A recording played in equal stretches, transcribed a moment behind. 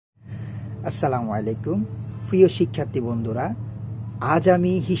আসসালামু আলাইকুম প্রিয় শিক্ষার্থী বন্ধুরা, আজ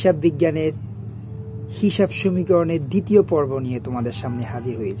আমি হিসাব বিজ্ঞানের হিসাব সমীকরণের দ্বিতীয় পর্ব নিয়ে তোমাদের সামনে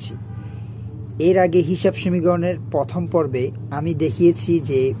হাজির হয়েছি। এর আগে হিসাব সমীকরণের প্রথম পর্বে আমি দেখিয়েছি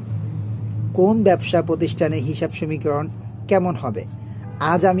যে কোন ব্যবসা প্রতিষ্ঠানের হিসাব সমীকরণ কেমন হবে।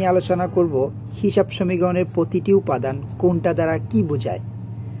 আজ আমি আলোচনা করব হিসাব সমীকরণের প্রতিটি উপাদান কোনটা দ্বারা কি বোঝায়।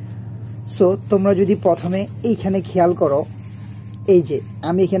 সো তোমরা যদি প্রথমে এইখানে খেয়াল করো, এই যে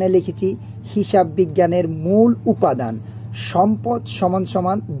আমি এখানে লিখেছি হিসাব বিজ্ঞানের মূল উপাদান সম্পদ সমান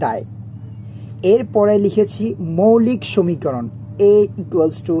সমান দায়। এরপরে লিখেছি মৌলিক সমীকরণ A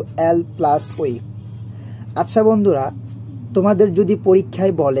 = L + OE। আচ্ছা বন্ধুরা, তোমাদের যদি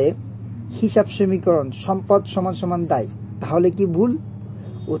পরীক্ষায় বলে হিসাব সমীকরণ সম্পদ সমান সমান দায়, তাহলে কি ভুল?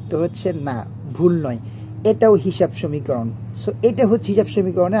 উত্তর হচ্ছে না, ভুল নয়, এটাও হিসাব সমীকরণ। সো এটা হচ্ছে হিসাব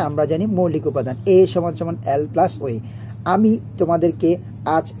সমীকরণে আমরা জানি মৌলিক উপাদান A = L + OE। আমি তোমাদেরকে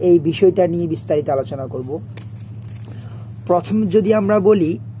আজ এই বিষয়টা নিয়ে বিস্তারিত আলোচনা করব। প্রথম যদি আমরা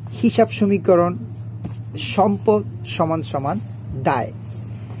বলি হিসাব সমীকরণ সম্পদ সমান সমান দায়।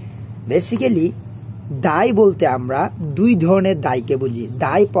 বেসিক্যালি দায় বলতে আমরা দুই ধরনের দায়কে বুঝি।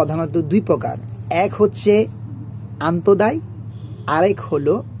 দায় প্রধানত দুই প্রকার, এক হচ্ছে আন্তঃদায়, আরেক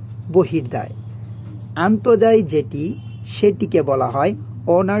হলো বহির্দায়। আন্তঃদায় যেটি, সেটিকে বলা হয়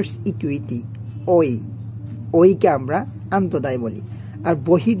ওনার্স ইকুইটি, ওইকে আমরা আন্তঃদায় বলি। আর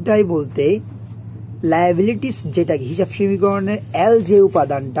বহির্দায় বলতে লায়াবিলিটিস, যেটা হিসাব সমীকরণের এল যে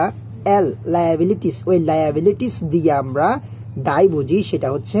উপাদানটা, এল লায়াবিলিটিস, ওই লায়াবিলিটিস দিয়ে আমরা দায় বুঝি, সেটা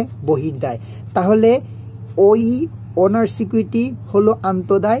হচ্ছে বহির্দায়। তাহলে ওই ওনার্স ইকুইটি হলো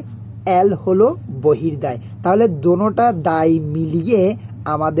আন্তঃদায়, এল হলো বহির্দায়। তাহলে দোনোটা দায় মিলিয়ে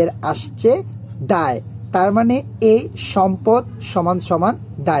আমাদের আসছে দায়। তার মানে এ সম্পদ সমান সমান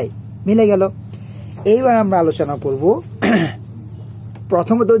দায়, মিলে গেল। এইবার আমরা আলোচনা করব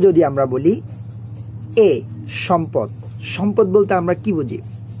প্রথমত যদি আমরা বলি এ সম্পদ। সম্পদ বলতে আমরা কি বুঝি?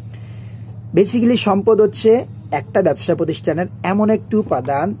 বেসিক্যালি সম্পদ হচ্ছে একটা ব্যবসা প্রতিষ্ঠানের এমন একটি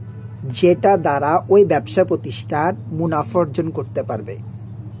উপাদান যেটা দ্বারা ওই ব্যবসা প্রতিষ্ঠান মুনাফা অর্জন করতে পারবে।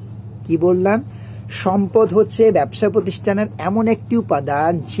 কি বললাম? সম্পদ হচ্ছে ব্যবসা প্রতিষ্ঠানের এমন একটি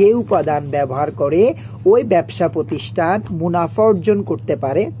উপাদান যে উপাদান ব্যবহার করে ওই ব্যবসা প্রতিষ্ঠান মুনাফা অর্জন করতে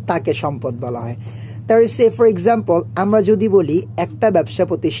পারে, তাকে সম্পদ বলা হয়। তার সে ফর এক্সাম্পল আমরা যদি বলি একটা ব্যবসা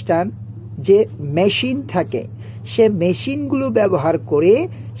প্রতিষ্ঠান যে মেশিন থাকে, সে মেশিনগুলো ব্যবহার করে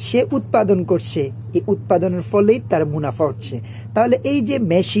সে উৎপাদন করছে, এই উৎপাদনের ফলেই তার মুনাফা হচ্ছে। তাহলে এই যে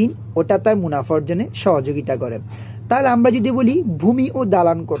মেশিন, ওটা তার মুনাফা অর্জনে সহযোগিতা করে। তাহলে আমরা যদি বলি ভূমি ও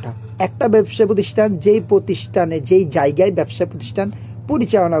দালান কোঠা, একটা ব্যবসা প্রতিষ্ঠান যেই জায়গায় ব্যবসা প্রতিষ্ঠান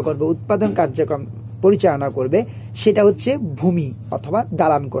পরিচালনা করবে, উৎপাদন কার্যক্রম পরিচালনা করবে, সেটা হচ্ছে ভূমি অথবা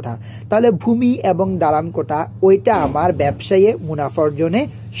দালান কোঠা। তাহলে ভূমি এবং দালান কোঠা ওইটা আমার ব্যবসায়ে মুনাফা অর্জনে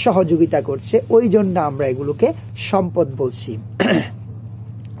সহযোগিতা করছে, ওই জন্য আমরা এগুলোকে সম্পদ বলছি।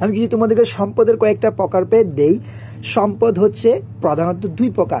 আমি যদি তোমাদেরকে সম্পদের কয়েকটা প্রকারভেদ দেই, সম্পদ হচ্ছে প্রধানত দুই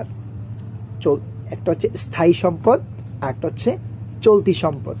প্রকার, একটা হচ্ছে স্থায়ী সম্পদ আর একটা হচ্ছে চলতি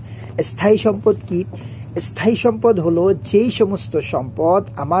সম্পদ। স্থায়ী সম্পদ কি? স্থায়ী সম্পদ হলো যেই সমস্ত সম্পদ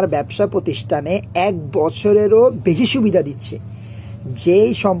আমার ব্যবসা প্রতিষ্ঠানে 1 বছরেরও বেশি সুবিধা দিচ্ছে,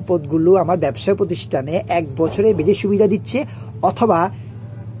 যেই সম্পদগুলো আমার ব্যবসা প্রতিষ্ঠানে 1 বছরের বেশি সুবিধা দিচ্ছে, অথবা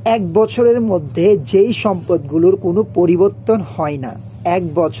 1 বছরের মধ্যে যেই সম্পদগুলোর কোনো পরিবর্তন হয় না। 1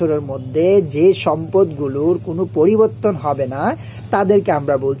 বছরের মধ্যে যে সম্পদগুলোর কোনো পরিবর্তন হবে না, তাদেরকে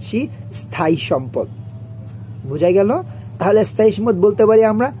আমরা বলছি স্থায়ী সম্পদ। বোঝা গেল? তাহলে স্থায়ী সম্পদ বলতে পারি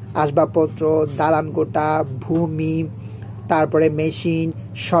আমরা আসবাবপত্র, দালান কোঠা, ভূমি, তারপরে মেশিন,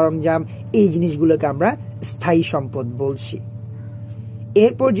 সরঞ্জাম, এই জিনিসগুলোকে আমরা স্থায়ী সম্পদ বলছি।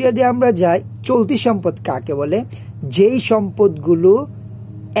 এরপর যদি আমরা যাই চলতি সম্পদ কাকে বলে? যেই সম্পদগুলো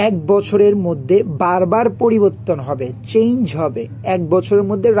 1 বছরের মধ্যে বারবার পরিবর্তন হবে, চেঞ্জ হবে, 1 বছরের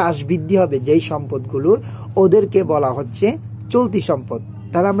মধ্যে হ্রাস বৃদ্ধি হবে যেই সম্পদগুলোর, ওদেরকে বলা হচ্ছে চলতি সম্পদ।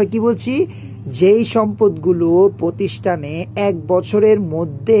 তাহলে আমরা কি বলছি? যেই সম্পদগুলো প্রতিষ্ঠানে 1 বছরের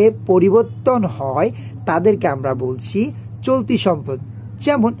মধ্যে পরিবর্তন হয়, তাদেরকে আমরা বলছি চলতি সম্পদ।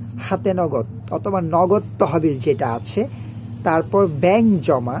 যেমন হাতে নগদ অথবা নগদ তহবিল যেটা আছে, তারপর ব্যাংক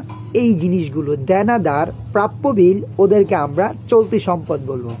জমা, এই জিনিসগুলো দেনাদার, প্রাপ্য বিল, ওদেরকে আমরা চলতি সম্পদ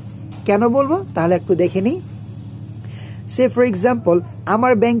বলবো। কেন বলবো? তাহলে একটু দেখে নিই। সে ফর এক্সাম্পল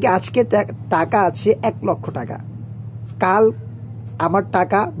আমার ব্যাংকে আজকে টাকা আছে 1 লক্ষ টাকা, কাল আমার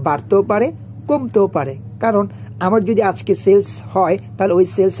টাকা বাড়তেও পারে কমতেও পারে, কারণ আমার যদি আজকে সেলস হয় তাহলে ওই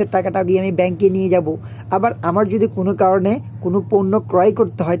সেলসের টাকাটা দিয়ে আমি ব্যাংকে নিয়ে যাব। আবার আমার যদি কোনো কারণে কোনো পণ্য ক্রয়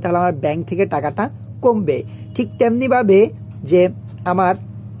করতে হয়, তাহলে আমার ব্যাংক থেকে টাকাটা কমবে। ঠিক তেমনিভাবে যে আমার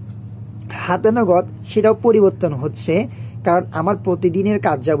হাতে নগদ, সেটাও পরিবর্তন হচ্ছে, কারণ আমার প্রতিদিনের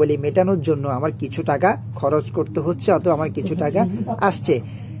কার্যাবলী মেটানোর জন্য আমার কিছু টাকা খরচ করতে হচ্ছে, অথবা আমার কিছু টাকা আসছে।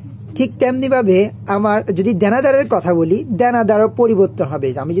 ঠিক তেমনি ভাবে আমার যদি দেনাদারের কথা বলি, দেনাদারও পরিবর্তন হবে।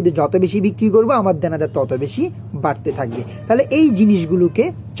 আমি যদি যত বেশি বিক্রি করব আমার দেনাদার তত বেশি বাড়তে থাকবে। তাহলে এই জিনিসগুলোকে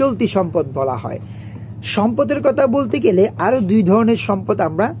চলতি সম্পদ বলা হয়। সম্পদের কথা বলতে গেলে আরো দুই ধরনের সম্পদ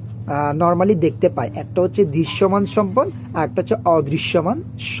আমরা নর্মালি দেখতে পাই। একটা হচ্ছে দৃশ্যমান সম্পদ, আর একটা হচ্ছে অদৃশ্যমান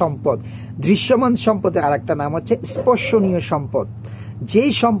সম্পদ। দৃশ্যমান সম্পদের আর একটা নাম হচ্ছে স্পর্শনীয় সম্পদ।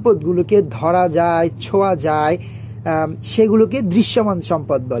 যেই সম্পদগুলোকে ধরা যায়, ছোঁয়া যায়, সেগুলোকে দৃশ্যমান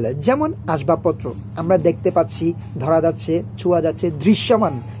সম্পদ বলে। যেমন আসবাবপত্র আমরা দেখতে পাচ্ছি, ধরা যাচ্ছে, ছোঁয়া যাচ্ছে,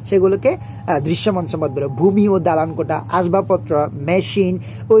 দৃশ্যমান, সেগুলোকে দৃশ্যমান সম্পদ বলে। ভূমি ও দালানকোঠা, আসবাবপত্র, মেশিন,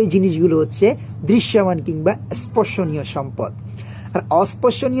 ওই জিনিসগুলো হচ্ছে দৃশ্যমান কিংবা স্পর্শনীয় সম্পদ। আর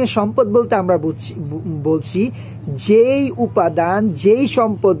অস্পর্শনীয় সম্পদ বলতে আমরা বলছি যেই উপাদান, যেই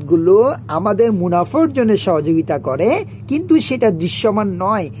সম্পদগুলো আমাদের মুনাফার জন্য সহযোগিতা করে কিন্তু সেটা দৃশ্যমান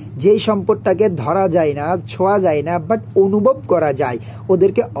নয়, যেই সম্পদটাকে ধরা যায় না, ছোঁয়া যায় না, বাট অনুভব করা যায়,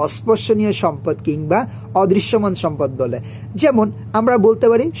 ওদেরকে অস্পর্শনীয় সম্পদ কিংবা অদৃশ্যমান সম্পদ বলে। যেমন আমরা বলতে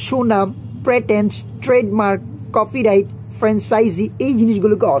পারি সুনাম, পেটেন্ট, ট্রেডমার্ক, কপিরাইট, ফ্র্যাঞ্চাইজি, এই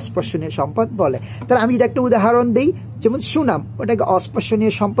জিনিসগুলোকে অস্পর্শনীয় সম্পদ বলে। তাহলে আমি যদি একটা উদাহরণ দিই, যেমন সুনাম, ওটাকে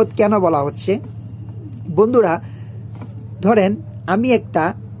অস্পর্শনীয় সম্পদ কেন বলা হচ্ছে? বন্ধুরা ধরেন আমি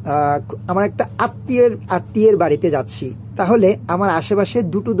আমার একটা আত্মীয়ের বাড়িতে যাচ্ছি, তাহলে আমার আশেপাশে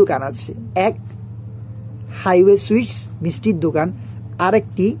দুটো দোকান আছে। এক হাইওয়ে সুইটস মিষ্টির দোকান,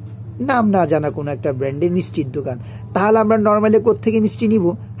 আরেকটি নাম না জানা কোনো একটা ব্র্যান্ডের মিষ্টির দোকান। তাহলে আমরা নর্মালি কোত্থেকে মিষ্টি নিব?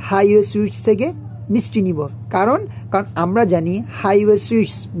 হাইওয়ে সুইটস থেকে মিষ্টি নিব। কারণ আমরা জানি হাইওয়ে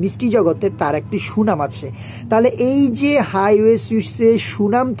সুইটস মিষ্টি জগতে তার একটি সুনাম আছে। তাহলে এই যে হাইওয়ে সুইটসের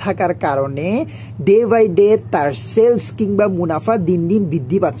সুনাম থাকার কারণে ডে বাই ডে তার সেলস কিংবা মুনাফা দিন দিন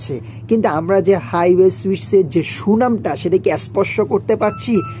বৃদ্ধি পাচ্ছে। কিন্তু আমরা যে হাইওয়ে সুইটসের যে সুনামটা, সেটাকে স্পর্শ করতে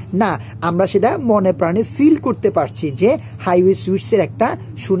পারছি না, আমরা সেটা মনে প্রাণে ফিল করতে পারছি যে হাইওয়ে সুইটসের একটা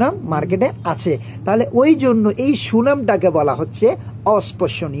সুনাম মার্কেটে আছে। তাহলে ওই জন্য এই সুনামটাকে বলা হচ্ছে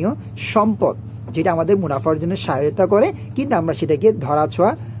অস্পর্শনীয় সম্পদ, যেটা আমাদের মুনাফার জন্য সহায়তা করে কিন্তু আমরা সেটাকে ধরা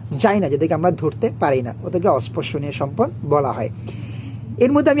ছোঁয়া যায় না, যেটাকে আমরা ধরতে পারি না, ওটাকে অস্পর্শনীয় সম্পদ বলা হয়।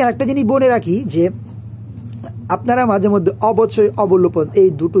 এর মধ্যে আমি আরেকটা জিনিস বলে রাখি যে আপনারা মাঝে মধ্যে অবচয়, অবলোপন, এই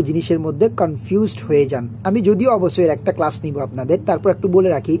দুটো জিনিসের মধ্যে কনফিউজড হয়ে যান। আমি যদিও অবশ্যই একটা ক্লাস নিব আপনাদের, তারপর একটু বলে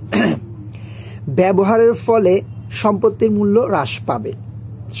রাখি, ব্যবহারের ফলে সম্পত্তির মূল্য হ্রাস পাবে।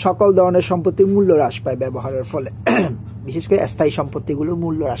 সকল ধরনের সম্পত্তির মূল্য হ্রাস পায় ব্যবহারের ফলে, বিশেষ করে স্থায়ী সম্পত্তিগুলোর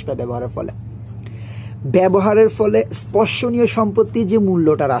মূল্য হ্রাস পায় ব্যবহারের ফলে। ব্যবহারের ফলে স্পর্শনীয় সম্পত্তির যে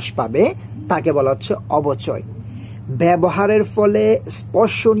মূল্যটা হ্রাস পাবে তাকে বলা হচ্ছে অবচয়। ব্যবহারের ফলে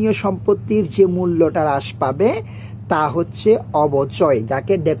স্পর্শনীয় সম্পত্তির যে মূল্যটা হ্রাস পাবে তা হচ্ছে অবচয়,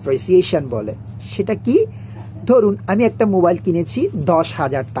 যাকে ডেপ্রিসিয়েশন বলে। সেটা কি? ধরুন আমি একটা মোবাইল কিনেছি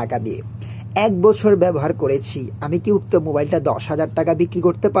 10,000 টাকা দিয়ে, 1 বছর ব্যবহার করেছি, আমি কি উক্ত মোবাইলটা 10,000 টাকা বিক্রি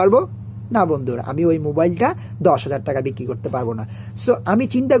করতে পারবো? না বন্ধুরা, আমি ওই মোবাইলটা 10,000 টাকা বিক্রি করতে পারবো না। সো আমি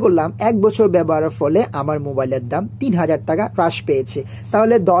চিন্তা করলাম 1 বছর ব্যবহারের ফলে আমার মোবাইলের দাম 3,000 টাকা হ্রাস পেয়েছে।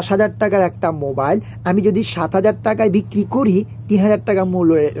 তাহলে 10,000 টাকার একটা মোবাইল আমি যদি 7,000 টাকায় বিক্রি করি, 3,000 টাকা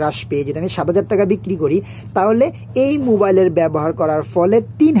মূল্য হ্রাস পেয়ে যদি আমি 7,000 টাকা বিক্রি করি, তাহলে এই মোবাইলের ব্যবহার করার ফলে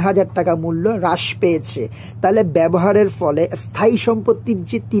 3,000 টাকা মূল্য হ্রাস পেয়েছে। তাহলে ব্যবহারের ফলে স্থায়ী সম্পত্তির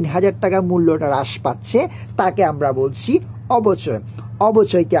যে 3,000 টাকা মূল্যটা হ্রাস পাচ্ছে তাকে আমরা বলছি অবচয়।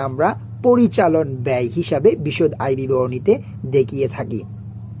 অবচয়কে আমরা পরিচালন ব্যয় হিসাবে বিশদ আয় বিবরণীতে দেখিয়ে থাকি।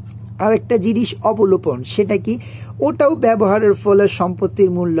 আরেকটা জিনিস অবলোপন, সেটা কি? ওটাও ব্যবহারের ফলে সম্পত্তির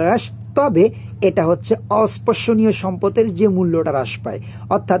মূল্য হ্রাস, তবে এটা হচ্ছে অস্পর্শনীয় সম্পদের যে মূল্যটা হ্রাস পায়।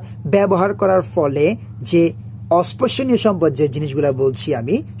 অর্থাৎ ব্যবহার করার ফলে যে অস্পর্শনীয় সম্পদ যে জিনিসগুলো বলছি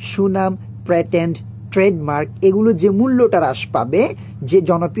আমি, সুনাম, পেটেন্ট, ট্রেডমার্ক, এগুলো যে মূল্যটা হ্রাস পাবে, যে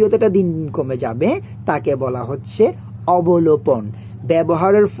জনপ্রিয়তাটা দিন দিন কমে যাবে, তাকে বলা হচ্ছে অবলোপন।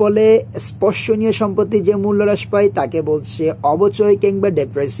 ব্যবহারের ফলে স্পর্শনীয় সম্পত্তির যে মূল্য হ্রাস পায় তাকে বলছে অবচয় কিংবা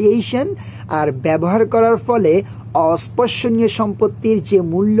ডেপ্রিসিয়েশন। আর ব্যবহার করার ফলে অস্পর্শনীয় সম্পত্তির যে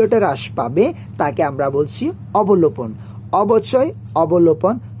মূল্যটা হ্রাস পাবে তাকে আমরা বলছি অবলোপন। অবচয়,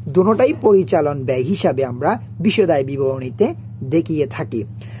 অবলোপন দুটোটাই পরিচালন ব্যয় হিসাবে আমরা বিশদায় বিবরণীতে দেখিয়ে থাকি।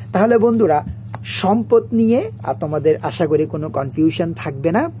 তাহলে বন্ধুরা, সম্পদ নিয়ে তোমাদের আশা করি কোনো কনফিউশন থাকবে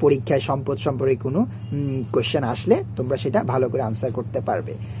না। পরীক্ষায় সম্পদ সম্পর্কে কোনো কোশ্চেন আসলে তোমরা সেটা ভালো করে আনসার করতে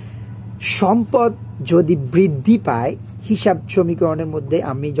পারবে। সম্পদ যদি বৃদ্ধি পায়, হিসাব সমীকরণের মধ্যে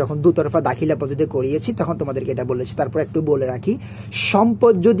আমি যখন দুতরফা দাখিলা পদ্ধতিতে করিয়েছি তখন তোমাদেরকে এটা বলেছি। তারপর একটু বলে রাখি,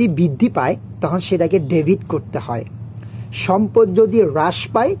 সম্পদ যদি বৃদ্ধি পায় তখন সেটাকে ডেবিট করতে হয়, সম্পদ যদি হ্রাস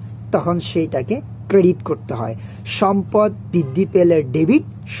পায় তখন সেইটাকে ক্রেডিট করতে হয়। সম্পদ বৃদ্ধি পেলে ডেবিট,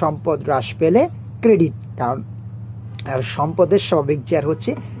 সম্পদ হ্রাস পেলে ক্রেডিট। কারণ আর সম্পদের স্বাভাবিক চেয়ার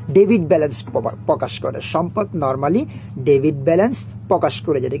হচ্ছে ডেবিট ব্যালেন্স প্রকাশ করে। সম্পদ নর্মালি ডেবিট ব্যালেন্স প্রকাশ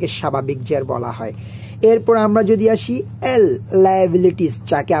করে, যেটাকে স্বাভাবিক চেয়ার বলা হয়। এরপর আমরা যদি আসি এল, লায়াবিলিটিস,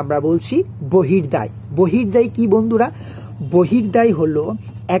 যাকে আমরা বলছি বহির্দায়। বহির্দায় কি বন্ধুরা? বহির্দায় হলো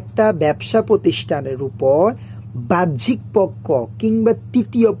একটা ব্যবসা প্রতিষ্ঠানের উপর বাহ্যিক পক্ষ কিংবা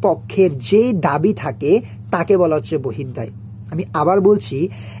তৃতীয় পক্ষের যে দাবি থাকে তাকে বলা হচ্ছে বহির্দায়। আমি আবার বলছি,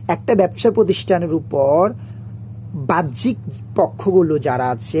 একটা ব্যবসা প্রতিষ্ঠানের উপর বাহ্যিক পক্ষগুলো যারা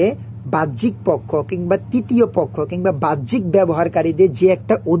আছে, বাহ্যিক পক্ষ কিংবা তৃতীয় পক্ষ কিংবা বাহ্যিক ব্যবহারকারীদের যে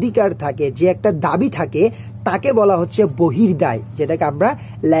একটা অধিকার থাকে, যে একটা দাবি থাকে, তাকে বলা হচ্ছে বহির্দায়, যেটাকে আমরা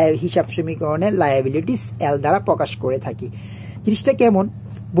হিসাব সমীকরণে লায়াবিলিটিস এল দ্বারা প্রকাশ করে থাকি। জিনিসটা কেমন?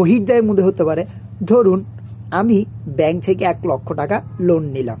 বহির্দায়ের মধ্যে হতে পারে, ধরুন আমি ব্যাংক থেকে 1 লক্ষ টাকা লোন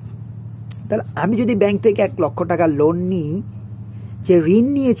নিলাম। তাহলে আমি যদি ব্যাংক থেকে 1 লক্ষ টাকা লোন নিই, যে ঋণ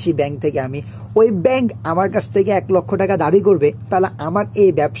নিয়েছি ব্যাংক থেকে আমি, ওই ব্যাংক আমার কাছ থেকে 1 লক্ষ টাকা দাবি করবে, তাহলে আমার এই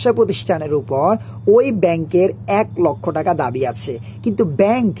ব্যবসা প্রতিষ্ঠানের উপর ওই ব্যাংকের 1 লক্ষ টাকা দাবি আছে। কিন্তু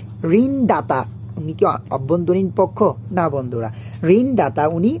ব্যাংক ঋণদাতা, উনি কি অভ্যন্তরীণ পক্ষ? না বন্ধুরা, ঋণদাতা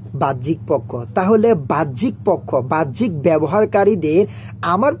উনি বাহ্যিক পক্ষ। তাহলে বাহ্যিক পক্ষ, বাহ্যিক ব্যবহারকারীদের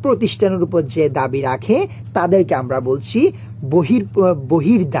আমার প্রতিষ্ঠানের উপর যে দাবি রাখে তাদেরকে আমরা বলছি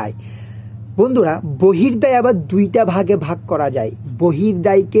বহির্দায়। বন্ধুরা, বহির্দায় আবার 2টা ভাগে ভাগ করা যায়।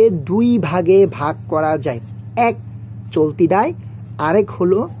 বহির্দায়কে 2 ভাগে ভাগ করা যায়। এক চলতি দায়, আরেক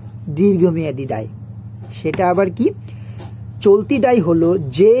হলো দীর্ঘমেয়াদী দায়। সেটা আবার কি? চলতি দায় হলো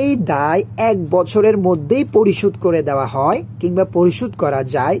যেই দায় 1 বছরের মধ্যেই পরিশোধ করে দেওয়া হয় কিংবা পরিশোধ করা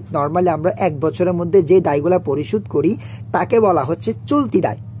যায়। নর্মালি আমরা 1 বছরের মধ্যে যে দায়গুলা পরিশোধ করি তাকে বলা হচ্ছে চলতি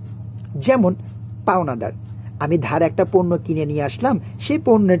দায়। যেমন পাওনাদার, আমি ধার একটা পণ্য কিনে নিয়ে আসলাম, সেই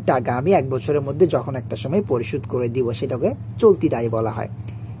পণ্যের টাকা আমি 1 বছরের মধ্যে যখন একটা সময় পরিশোধ করে দিব, সেটাকে চলতি দায় বলা হয়।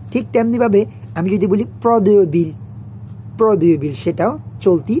 ঠিক তেমনি ভাবে আমি যদি বলি প্রদেয় বিল, সেটাও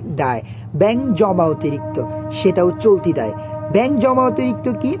চলতি দায়। ব্যাংক জমা অতিরিক্ত, সেটাও চলতি দায়। ব্যাংক জমা অতিরিক্ত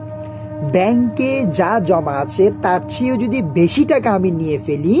কি? ব্যাংকে যা জমা আছে তার চেয়েও যদি বেশি টাকা আমি নিয়ে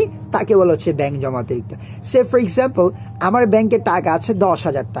ফেলি, তাকে বলা হচ্ছে ব্যাংক জমা অতিরিক্ত। সে ফর এক্সাম্পল, আমার ব্যাংকে টাকা আছে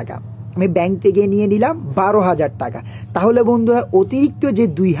 10,000 টাকা, আমি ব্যাংক থেকে নিয়ে নিলাম 12,000 টাকা। তাহলে বন্ধুরা, অতিরিক্ত যে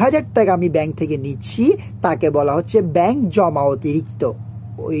 2,000 টাকা আমি ব্যাংক থেকে নিচ্ছি তাকে বলা হচ্ছে ব্যাংক জমা অতিরিক্ত।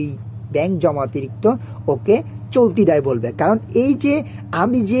 ওই ব্যাংক জমা অতিরিক্ত ওকে চলতি দায় বলবে। কারণ এই যে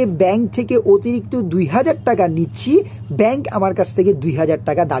আমি যে ব্যাংক থেকে অতিরিক্ত 2,000 টাকা নিচ্ছি, ব্যাংক আমার কাছ থেকে 2,000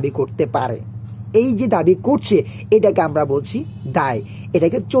 টাকা দাবি করতে পারে। এই যে দাবি করছে এটাকে আমরা বলছি দায়,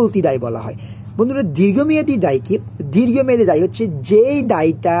 এটাকে চলতি দায় বলা হয়। বন্ধুরা, দীর্ঘমেয়াদী দায় কি? দীর্ঘমেয়াদী দায় হচ্ছে যেই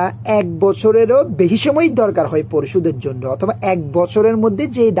দায়টা 1 বছরেরও বেশি সময় দরকার হয় পরিশোধের জন্য, অথবা 1 বছরের মধ্যে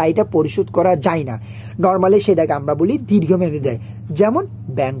যে দায়টা পরিশোধ করা যায় না, নর্মালি সেটাকে আমরা বলি দীর্ঘমেয়াদী দায়। যেমন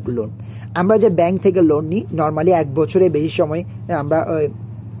ব্যাংক লোন, আমরা যে ব্যাংক থেকে লোন নিই, নর্মালি 1 বছরের বেশি সময় আমরা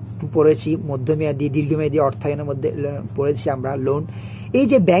পড়েছি মধ্যমেয়াদী, দীর্ঘমেয়াদী অর্থায়নের মধ্যে পড়েছি আমরা লোন। এই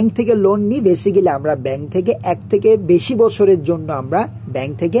যে ব্যাংক থেকে লোন নিই, বেসিক্যালি আমরা ব্যাংক থেকে 1 থেকে বেশি বছরের জন্য আমরা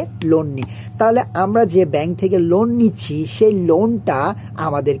ব্যাংক থেকে লোন নিই। তাহলে আমরা যে ব্যাংক থেকে লোন নিচ্ছি, সেই লোনটা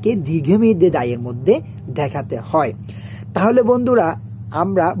আমাদেরকে দীর্ঘমেয়াদী দায়ের মধ্যে দেখাতে হয়। তাহলে বন্ধুরা,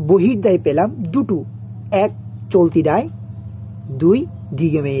 আমরা বহির্দায় পেলাম 2টো, 1 চলতি দায়, 2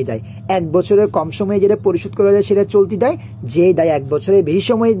 দীর্ঘমেয়াদী দায়। 1 বছরের কম সময়ে যেটা পরিশোধ করা যায় সেটা চলতি দায়। যে দায় 1 বছরের বেশি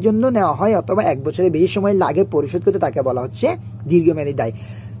সময়ের জন্য নেওয়া হয় অথবা 1 বছরের বেশি সময় লাগে পরিশোধ করতে, তাকে বলা হচ্ছে দীর্ঘমেয়াদী দায়।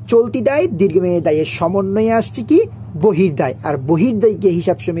 চলতি দায়, দীর্ঘমেয়াদী দায়ের সমন্বয়ে আসছে কি? বহির্দায়। আর বহির্দায়কে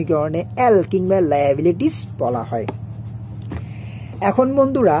হিসাব সমীকরণে এল কিংবা লায়াবিলিটিস বলা হয়। এখন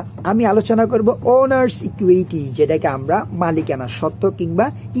বন্ধুরা, আমি আলোচনা করব ওনার্স ইকুইটি, যেটাকে আমরা মালিকানা সত্ত্ব কিংবা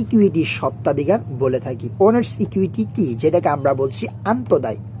ইকুইটি সত্ত্বাধিকার বলে থাকি। ওনার্স ইকুইটি কি? যেটাকে আমরা বলছি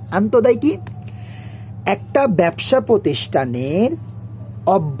আন্তঃদায়। আন্তঃদায় কি? একটা ব্যবসা প্রতিষ্ঠানের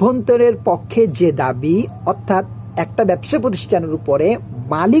অভ্যন্তরের পক্ষে যে দাবি, অর্থাৎ একটা ব্যবসা প্রতিষ্ঠানের উপরে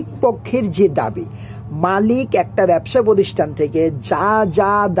মালিক পক্ষের যে দাবি, মালিক একটা ব্যবসা প্রতিষ্ঠান থেকে যা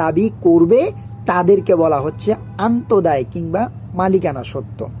যা দাবি করবে তাদেরকে বলা হচ্ছে আন্তঃদায় কিংবা মালিকানা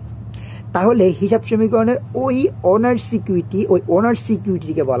সত্ত্ব। তাহলে হিসাব সমীকরণের ওই ওনার্স ইকুইটি, ওই ওনার্স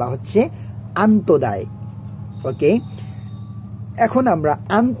ইকুইটিকে বলা হচ্ছে আন্তঃদায়। ওকে, এখন আমরা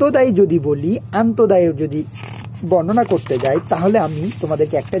আন্তঃদায় যদি বলি, আন্তঃদায়ের যদি বর্ণনা করতে যাই, তাহলে আমি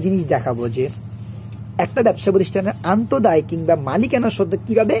তোমাদেরকে একটা জিনিস দেখাবো যে একটা ব্যবসা প্রতিষ্ঠানের আন্তঃদায় কিংবা মালিকানা সত্ত্ব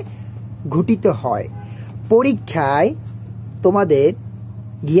কিভাবে ঘটিত হয়। পরীক্ষায় তোমাদের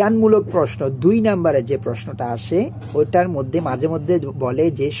জ্ঞানমূলক প্রশ্ন 2 নম্বরে যে প্রশ্নটা আসে, ওটার মধ্যে মাঝে মধ্যে বলে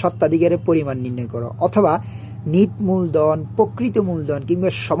যে স্বত্বাধিকারের পরিমাণ নির্ণয় করো, অথবা নিট মূলধন, প্রকৃত মূলধন কিংবা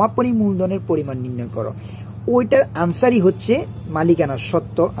সমাপনী মূলধনের পরিমাণ নির্ণয় করো। ওইটার আনসারই হচ্ছে মালিকানা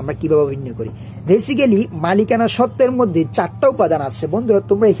সত্ত্ব আমরা কিভাবে নির্ণয় করি। বেসিক্যালি মালিকানা সত্ত্বের মধ্যে 4টা উপাদান আছে বন্ধুরা।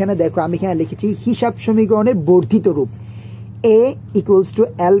 তোমরা এখানে দেখো, আমি এখানে লিখেছি হিসাব সমীকরণের বর্ধিত রূপ a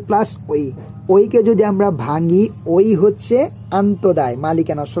 = l + ওই। ওইকে যদি আমরা ভাঙি, ওই হচ্ছে আন্তদায়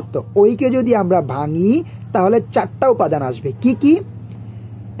মালিকানা সত্ত্ব। ওইকে যদি আমরা ভাঙি তাহলে 4টা উপাদান আসবে। কি কি?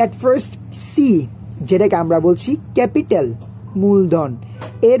 এট ফার্স্ট সি, যেটাকে আমরা বলছি ক্যাপিটাল, মূলধন।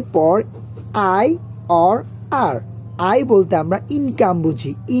 এরপর আই অর আর, আয় বলতে আমরা ইনকাম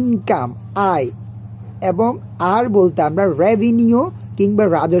বুঝি, ইনকাম আয়, এবং আর বলতে আমরা রেভিনিউ কিংবা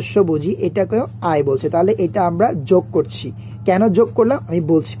রাজস্ব বুঝি, এটাকেও আয় বলছে। তাহলে এটা আমরা যোগ করছি। কেন যোগ করলাম আমি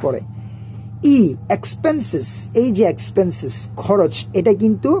বলছি পরে। ই এক্সপেন্সেস, এই যে এক্সপেন্সেস খরচ, এটা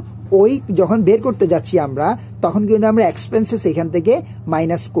কিন্তু ওই যখন বের করতে যাচ্ছি আমরা তখন কিন্তু আমরা এক্সপেন্সেস এখান থেকে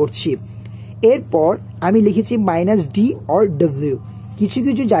মাইনাস করছি। এরপর আমি লিখেছি -d অর ডব্লিউ। কিছু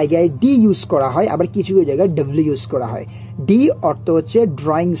কিছু জায়গায় ডি ইউজ করা হয়, আবার কিছু কিছু জায়গায় ডব্লিউ ইউজ করা হয়। ডি অর্থ হচ্ছে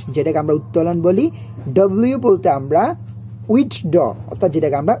ড্রয়িংস, যেটাকে আমরা উত্তোলন বলি। ডব্লিউ বলতে আমরা উইথড্র, অর্থাৎ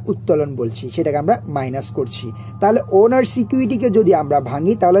যেটাকে আমরা উত্তোলন বলছি, সেটাকে আমরা মাইনাস করছি। তাহলে ওনার সিকিউরিটিকে যদি আমরা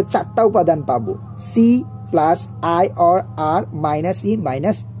ভাঙি তাহলে 4টা উপাদান পাবো, C plus I or R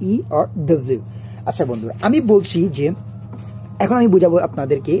minus E or W. আচ্ছা বন্ধুরা, আমি বলছি যে এখন আমি বুঝাবো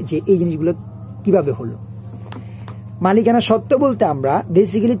আপনাদেরকে যে এই জিনিসগুলো কিভাবে হলো। মালিকানা সত্ত্ব বলতে আমরা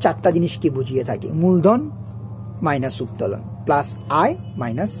বেসিক্যালি 4টা জিনিসকে বুঝিয়ে থাকি, মূলধন মাইনাস উত্তোলন প্লাস আয়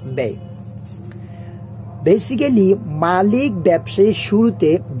মাইনাস ব্যয়। বেসিক্যালি মালিক ব্যবসায়ী শুরুতে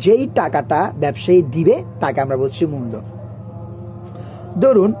যেই টাকাটা ব্যবসায়ী দিবে তাকে আমরা বলছি মূলধন।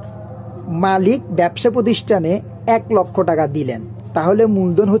 ধরুন মালিক ব্যবসা প্রতিষ্ঠানে 1 লক্ষ টাকা দিলেন, তাহলে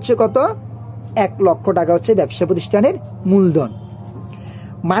মূলধন হচ্ছে কত? 1 লক্ষ টাকা হচ্ছে ব্যবসা প্রতিষ্ঠানের মূলধন।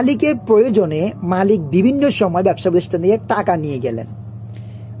 মালিকের প্রয়োজনে মালিক বিভিন্ন সময় ব্যবসা প্রতিষ্ঠান থেকে টাকা নিয়ে গেলেন।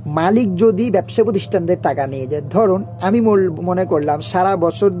 মালিক যদি ব্যবসা প্রতিষ্ঠান থেকে টাকা নিয়ে যায়, ধরুন আমি মনে করলাম সারা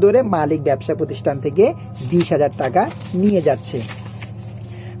বছর ধরে মালিক ব্যবসা প্রতিষ্ঠান থেকে 20,000 টাকা নিয়ে যাচ্ছে,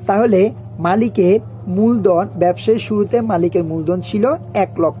 তাহলে মালিকের মূলধন, ব্যবসায় শুরুতে মালিকের মূলধন ছিল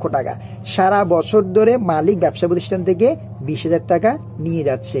 1 লক্ষ টাকা। সারা বছর ধরে মালিক ব্যবসা প্রতিষ্ঠান থেকে 20,000 টাকা নিয়ে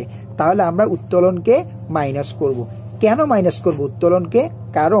যাচ্ছে, তাহলে আমরা উত্তোলনকে মাইনাস করব। কেন মাইনাস করব উত্তোলনকে?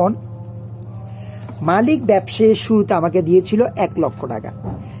 কারণ মালিক ব্যবসায় শুরুতে আমাকে দিয়েছিল 1 লক্ষ টাকা,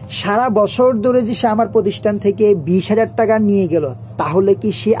 সারা বছর ধরে যে সে আমার প্রতিষ্ঠান থেকে 20,000 টাকা নিয়ে গেল, তাহলে কি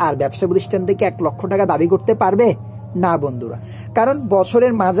সে আর ব্যবসা প্রতিষ্ঠান থেকে 1 লক্ষ টাকা দাবি করতে পারবে না বন্ধুরা? কারণ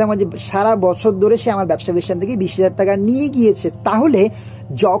বছরের মাঝামাঝি সারা বছর ধরে সে আমার ব্যবসা প্রতিষ্ঠান থেকে 20,000 টাকা নিয়ে গিয়েছে, তাহলে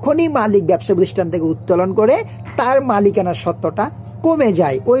যখনই মালিক ব্যবসা প্রতিষ্ঠান থেকে উত্তোলন করে তার মালিকানা সত্ত্বটা কমে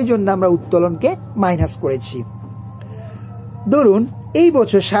যায়, ওই জন্য আমরা উত্তোলনকে মাইনাস করেছি। ধরুন এই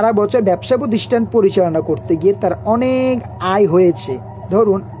বছর সারা বছর ব্যবসা প্রতিষ্ঠান পরিচালনা করতে গিয়ে তার অনেক আয় হয়েছে।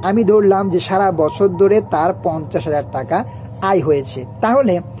 ধরুন আমি ধরলাম যে সারা বছর ধরে তার 50,000 টাকা আয় হয়েছে,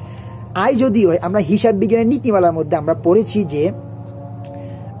 তাহলে আয় যদি হয়, আমরা হিসাব বিজ্ঞানের নীতিমালার মধ্যে আমরা পড়েছি যে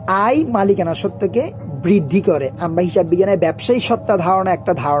আয় মালিকানা সত্ত্বকে বৃদ্ধি করে। আমরা হিসাব বিজ্ঞানের ব্যবসায়ী সত্তা ধারণা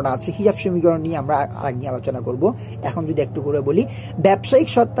একটা ধারণা আছে, হিসাব সমীকরণ নিয়ে আমরা আগে আলোচনা করব। এখন যদি একটু করে বলি, ব্যবসায়িক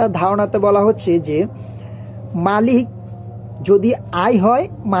সত্তার ধারণাতে বলা হচ্ছে যে মালিক যদি আয় হয়,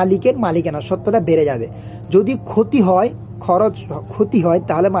 মালিকের মালিকানা সত্ত্বটা বেড়ে যাবে। যদি ক্ষতি হয়, ক্ষতি হয়,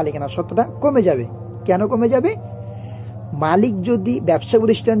 তাহলে মালিকানা সত্ত্বটা কমে যাবে। কেন কমে যাবে? মালিক যদি ব্যবসা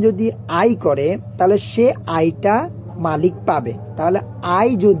প্রতিষ্ঠান যদি আয় করে তাহলে সে আয়টা মালিক পাবে, তাহলে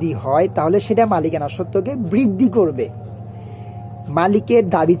আয় যদি হয় তাহলে সেটা মালিকানা সত্ত্বকে বৃদ্ধি করবে। মালিকের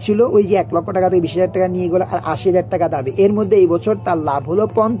দাবি ছিল ওই যে 1 লক্ষ টাকা থেকে 20,000 টাকা নিয়ে গেল, আর 80,000 টাকা দাবি। এর মধ্যে এই বছর তার লাভ হলো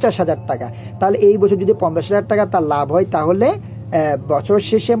 50,000 টাকা, তাহলে এই বছর যদি 50,000 টাকা তার লাভ হয়, তাহলে বছর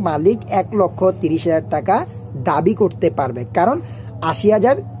শেষে মালিক 1,30,000 টাকা দাবি করতে পারবে, কারণ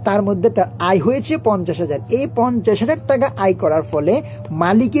 80,000 তার মধ্যে তার আয় হয়েছে 50,000। এই 50,000 টাকা আয় করার ফলে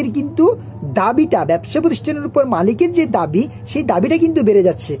মালিকের কিন্তু দাবিটা, ব্যবসা প্রতিষ্ঠানের উপর মালিকের যে দাবি, সেই দাবিটা কিন্তু বেড়ে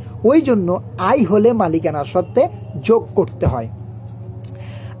যাচ্ছে। ওই জন্য আয় হলে মালিকানা সত্ত্বে যোগ করতে হয়।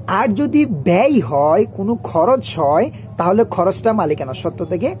 আর যদি ব্যয় হয়, কোনো খরচ হয়, তাহলে খরচটা মালিকানা সত্ত্ব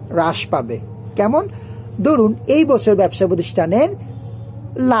থেকে হ্রাস পাবে। কেমন? ধরুন এই বছর ব্যবসা প্রতিষ্ঠানের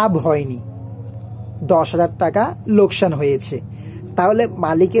লাভ হয়নি, 10,000 টাকা লোকসান হয়েছে, তাহলে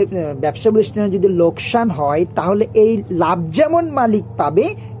মালিকের ব্যবসা প্রতিষ্ঠানের যদি লোকসান হয়, তাহলে এই লাভ যেমন মালিক পাবে,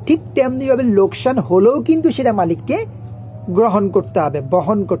 ঠিক তেমনিভাবে লোকসান হলেও কিন্তু সেটা মালিককে গ্রহণ করতে হবে,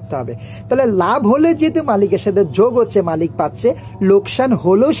 বহন করতে হবে। তাহলে লাভ হলে যেহেতু মালিকের সাথে যোগ হচ্ছে, মালিক পাচ্ছে, লোকসান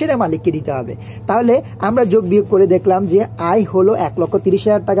হলেও সেটা মালিককে দিতে হবে। তাহলে আমরা যোগ বিয়োগ করে দেখলাম যে আয় হলো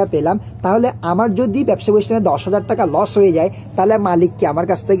 1,30,000 টাকা পেলাম, তাহলে আমার যদি ব্যবসা প্রতিষ্ঠানে 10,000 টাকা লস হয়ে যায়, তাহলে মালিক কি আমার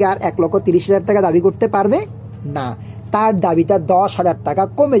কাছ থেকে আর 1,30,000 টাকা দাবি করতে পারবে? না, তার দাবিটা 10,000 টাকা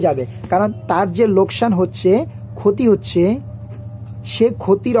কমে যাবে, কারণ তার যে লোকসান হচ্ছে, ক্ষতি হচ্ছে, সে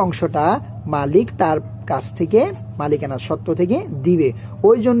ক্ষতির অংশটা মালিক তার কাছ থেকে মালিকানা সত্ত্ব থেকে দিবে।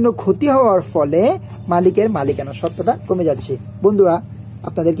 ওই জন্য ক্ষতি হওয়ার ফলে মালিকের মালিকানা সত্ত্বটা কমে যাচ্ছে। বন্ধুরা,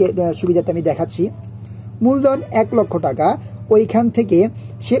 আপনাদেরকে সুবিধাতে আমি দেখাচ্ছি। মূলধন 1 লক্ষ টাকা, ওইখান থেকে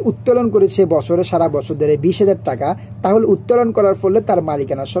সে উত্তোলন করেছে বছরে, সারা বছর ধরে 20,000 টাকা, তাহলে উত্তোলন করার ফলে তার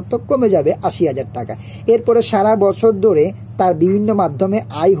মালিকানা সত্ত্ব কমে যাবে 80,000 টাকা। এরপরে সারা বছর ধরে তার বিভিন্ন মাধ্যমে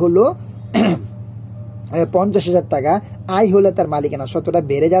আয় হলো 50,000 টাকা, আয় হলে তার মালিকানা সত্ত্বটা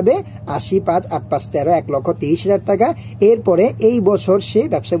বেড়ে যাবে 80, 5, 8, 5, 13, 1,30,000 টাকা। এরপরে এই বছর সে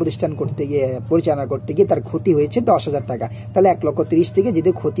ব্যবসা প্রতিষ্ঠান করতে গিয়ে, পরিচালনা করতে গিয়ে তার ক্ষতি হয়েছে 10,000 টাকা, তাহলে 1,30,000 থেকে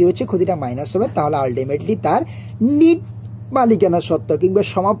যদি ক্ষতি হয়েছে, ক্ষতিটা মাইনাস হবে, তাহলে আলটিমেটলি তার নিট মালিকানা সত্ত্ব কিংবা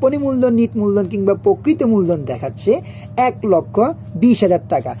সমাপনী মূলধন, নিট মূলধন কিংবা প্রকৃত মূলধন দেখাচ্ছে 1,20,000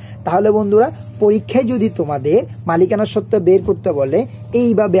 টাকা। তাহলে বন্ধুরা, পরীক্ষায় যদি তোমাদের মালিকানা সত্ত্ব বের করতে বলে,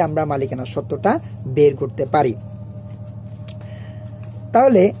 এইভাবে আমরা মালিকানা সত্ত্বটা বের করতে পারি।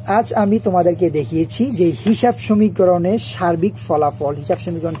 তাহলে আজ আমি তোমাদেরকে দেখিয়েছি যে হিসাব সমীকরণের সার্বিক ফলাফল, হিসাব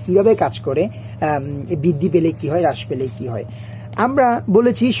সমীকরণ কিভাবে কাজ করে, বৃদ্ধি পেলে কি হয়, হ্রাস পেলে কি হয়। আমরা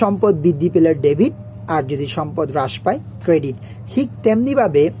বলেছি সম্পদ বৃদ্ধি পেলে ডেবিট, আর যদি সম্পদ হ্রাস পায় ক্রেডিট। ঠিক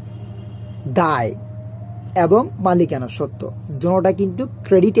তেমনিভাবে দায় এবং মালিকানা সত্ত্ব দুটোটা কিন্তু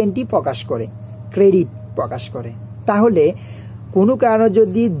ক্রেডিট এন্ট্রি প্রকাশ করে, ক্রেডিট প্রকাশ করে। তাহলে কোনো কারণে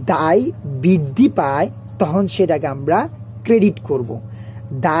যদি দায় বৃদ্ধি পায়, তখন সেটাকে আমরা ক্রেডিট করব।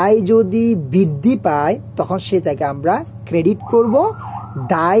 দায় যদি বৃদ্ধি পায়, তখন সেটাকে আমরা ক্রেডিট করব।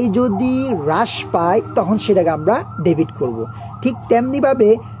 দায় যদি হ্রাস পায়, তখন সেটাকে আমরা ডেবিট করব। ঠিক তেমনিভাবে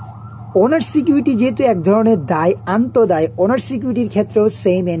ওনার সিকিউরিটি যেহেতু এক ধরনের দায়, আন্তঃদায়, ওনার সিকিউরিটির ক্ষেত্রেও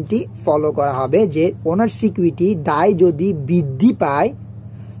সেম এন্ট্রি ফলো করা হবে, যে ওনার সিকিউরিটি দায় যদি বৃদ্ধি পায়,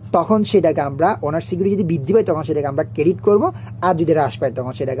 তখন সেটাকে আমরা, ওনার সিকিউরিটি যদি বৃদ্ধি পায় তখন সেটাকে আমরা ক্রেডিট করব, আর যদি হ্রাস পায়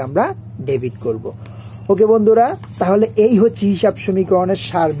তখন সেটাকে আমরা ডেবিট করব। ওকে বন্ধুরা, তাহলে এই হচ্ছে হিসাব সমীকরণের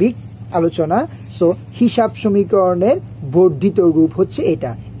সার্বিক আলোচনা। সো হিসাব সমীকরণের বর্ধিত রূপ হচ্ছে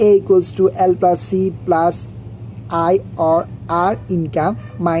এটা, A = L + C + I or R income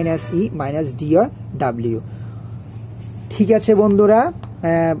 - E - D or W। ঠিক আছে বন্ধুরা,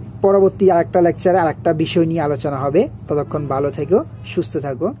 পরবর্তী আরেকটা লেকচারে আরেকটা বিষয় নিয়ে আলোচনা হবে। ততক্ষণ ভালো থেকো, সুস্থ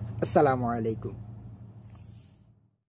থাকো। আসসালামু আলাইকুম।